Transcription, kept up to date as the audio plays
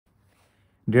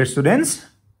dear students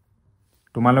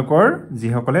তোমালোকৰ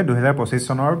যিসকলে 2025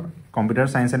 চনৰ কম্পিউটাৰ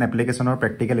সায়েন্স এণ্ড এপ্লিকেশনৰ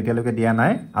প্ৰেক্টিকেল এতিয়ালৈকে দিয়া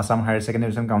নাই আসাম হায়াৰ সেকেন্ডাৰী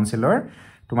এডুকেশ্যন কাউন্সিলৰ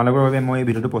তোমালোকৰ বাবে মই এই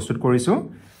ভিডিওটো প্ৰস্তুত কৰিছো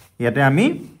ইয়াতে আমি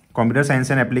কম্পিউটাৰ সায়েন্স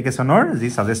এণ্ড এপ্লিকেশনৰ যি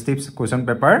সাজেস্টিভ কোৱেশ্চন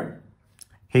পেপাৰ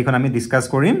সেইখন আমি ডিসকাস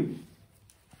কৰিম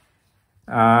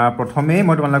প্ৰথমে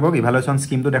মই তোমালোকক ইভালুৱেশ্যন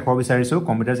স্কিমটো দেখাব বিচাৰিছো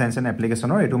কম্পিউটাৰ সায়েন্স এণ্ড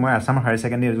এপ্লিকেশনৰ এটো মই আসাম হায়াৰ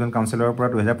সেকেন্ডাৰী এডুকেশ্যন কাউন্সিলৰ পৰা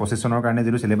 2025 চনৰ কাৰণে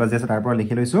যেটো সিলেবাস আছে তাৰ পৰা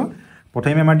লিখি লৈছো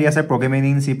প্ৰথমে আমাৰ দি আছে প্ৰগ্ৰামিং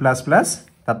ইন C++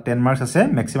 তাত 10 মাৰ্কস আছে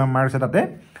ম্যাক্সিমাম মাৰ্কস আছে তাতে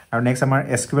আৰু নেক্সট আমাৰ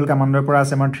SQL কমান্ডৰ পৰা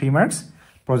আছে আমাৰ 3 মাৰ্কস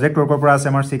প্ৰজেক্ট ৱৰ্কৰ পৰা আছে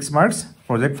আমাৰ 6 মাৰ্কস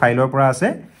প্ৰজেক্ট ফাইলৰ পৰা আছে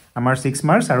আমাৰ 6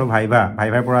 মাৰ্কস আৰু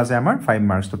ভাইভাৰ পৰা আছে আমাৰ 5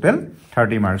 মাৰ্কস টোটাল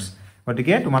 30 মাৰ্কস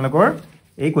গতিকে তোমালোকৰ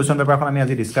এই কোৱেশ্চন পেপাৰখন আমি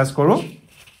আজি ডিসকাস কৰো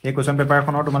এই কোৱেশ্চন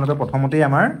পেপাৰখনৰ তোমালোকৰ প্ৰথমতে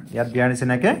আমাৰ ইয়াত বিয়াৰ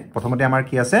নিচিনাকে প্ৰথমতে আমাৰ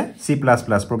কি আছে C++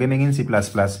 প্ৰগ্ৰামিং ইন C++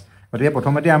 গতিকে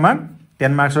প্ৰথমতে আমাৰ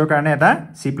 10 মাৰ্কসৰ কাৰণে এটা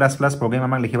C++ প্ৰগ্ৰাম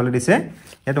আমাক লিখিবলৈ দিছে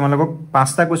এ তোমালোকক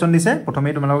পাঁচটা কোৱেশ্চন দিছে প্ৰথমে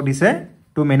তোমালোকক দিছে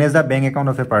to manage the bank account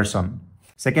of a person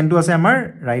second to ase amar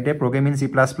write a program in C++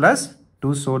 to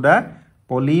show the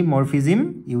polymorphism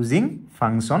using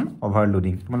function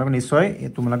overloading তোমালোকে নিশ্চয়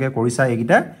তোমালোকে কৰিছা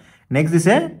এইগিটা next is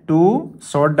to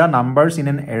sort the numbers in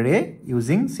an array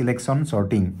using selection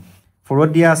sorting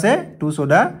forward dia ase to show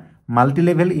the multi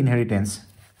level inheritance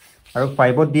আৰু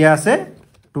 5ত dia ase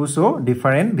to show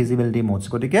different visibility modes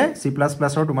গটিকে C++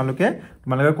 ৰ তোমালোকে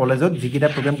কলেজত যিকিটা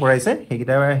প্ৰগ্ৰাম কৰাইছে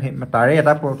সেইকিটা তাৰে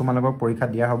এটা তোমালোকক পৰীক্ষা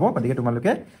দিয়া হ'ব গটিকে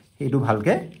তোমালোকে এইটো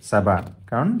ভালকে চাবা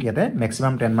কাৰণ ইয়াতে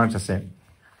ম্যাক্সিমাম 10 মাৰ্কস আছে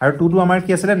আৰু 2 টো আমাৰ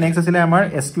কি আছিল নেক্সট আছিল আমাৰ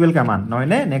SQL কমান্ড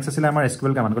নহয়নে নেক্সট আছিল আমাৰ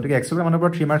SQL কমান্ড গটিকে SQL কমান্ডৰ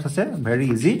পৰা 3 মাৰ্কস আছে ভেৰি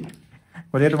ইজি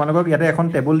গটিকে তোমালোকক ইয়াতে এখন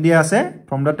টেবুল দিয়া আছে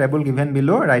from the table given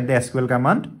below write the SQL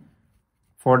command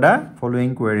for the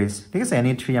following queries ঠিক আছে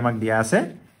any 3 আমাক দিয়া আছে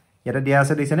ইয়াতে দিয়া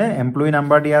আছে দিছেনে এমপ্লয়ি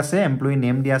নাম্বাৰ দিয়া আছে এমপ্লয়ি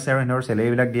নেম দিয়া আছে আৰু হেনৰ স্যালাৰি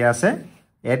বিলাক দিয়া আছে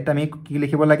এট আমি কি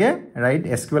লিখিব লাগে right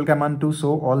SQL command to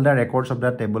show all the records of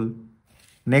the table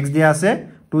next dia আছে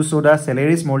to show the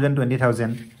salaries more than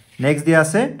 20000 next dia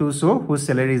আছে to show whose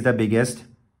salary is the biggest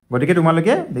গটিকে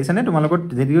তোমালোকে দেইছানে তোমালোকৰ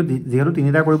যেহেতু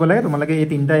তিনিটা কৰিব লাগে তোমালোকে এই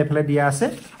তিনিটা এফালে দিয়া আছে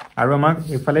আৰু আমাক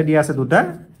এফালে দিয়া আছে দুটা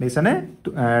দেইছানে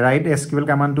write SQL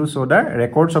command to show the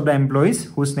records of the employees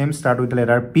whose names start with the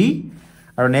letter P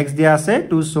আৰু নেক্সট দিয়া আছে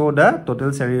to show the total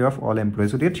salary of all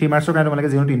employees গটিকে 3 মাৰ্কসৰ কাৰণে তোমালোকে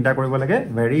যেহেতু তিনিটা কৰিব লাগে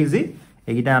ভেৰি ইজি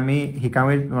এইগিটা আমি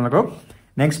শিকাওই তোমালোকক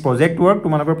নেক্সট প্ৰজেক্ট ৱৰ্ক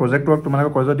তোমালোকৰ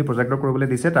কলেজত দি প্ৰজেক্ট ৱৰ্ক কৰিবলৈ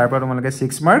দিছে তাৰ পৰা তোমালোকে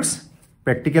 6 মাৰ্কস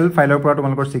প্ৰেক্টিকেল ফাইলৰ পৰা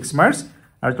তোমালোকৰ 6 মাৰ্কস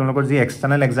আৰু তোমালোকৰ যি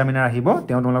এক্সটাৰ্নাল এক্সামিনাৰ আহিব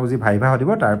তেওঁ তোমালোকক যি ভাইভা দিব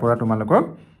তাৰ পৰা তোমালোকৰ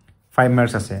 5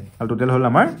 মাৰ্কস আছে আৰু টোটাল হ'ল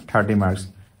আমাৰ 30 মাৰ্কস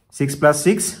 6 +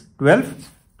 6 12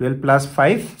 12 +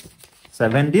 5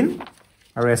 17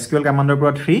 আৰু SQL কমান্ডৰ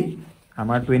পৰা 3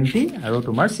 আমাৰ 20 আৰু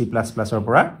তোমাৰ C++ ৰ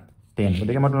পৰা 10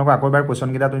 গতিকে মই তোমালোকক আকৌ এবাৰ কোৱেশ্চন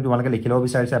কিটা তোমালোকে লিখি লব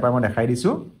বিচাৰিছে এবাৰ মই দেখাই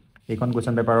দিছো এইখন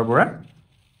কোৱেশ্চন পেপাৰৰ পৰা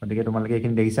গতিকে তোমালোকে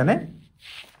এইখিনি দেখিছানে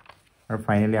আৰু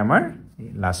ফাইনালি আমাৰ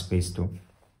লাষ্ট পেজটো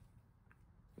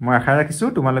মই আশা ৰাখিছো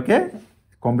তোমালোকে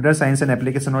কম্পিউটাৰ সায়েন্স এণ্ড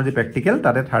এপ্লিকেশনৰ যি প্ৰেক্টিকেল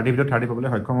তাতে 30 ভিতৰত 30 পাবলৈ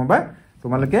সক্ষম হ'বা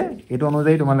তোমালোকে এটো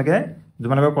অনুযায়ী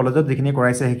তোমালোকৰ কলেজত যিখিনি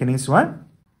কৰাইছে সেইখিনি চোৱা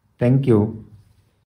থ্যাংক ইউ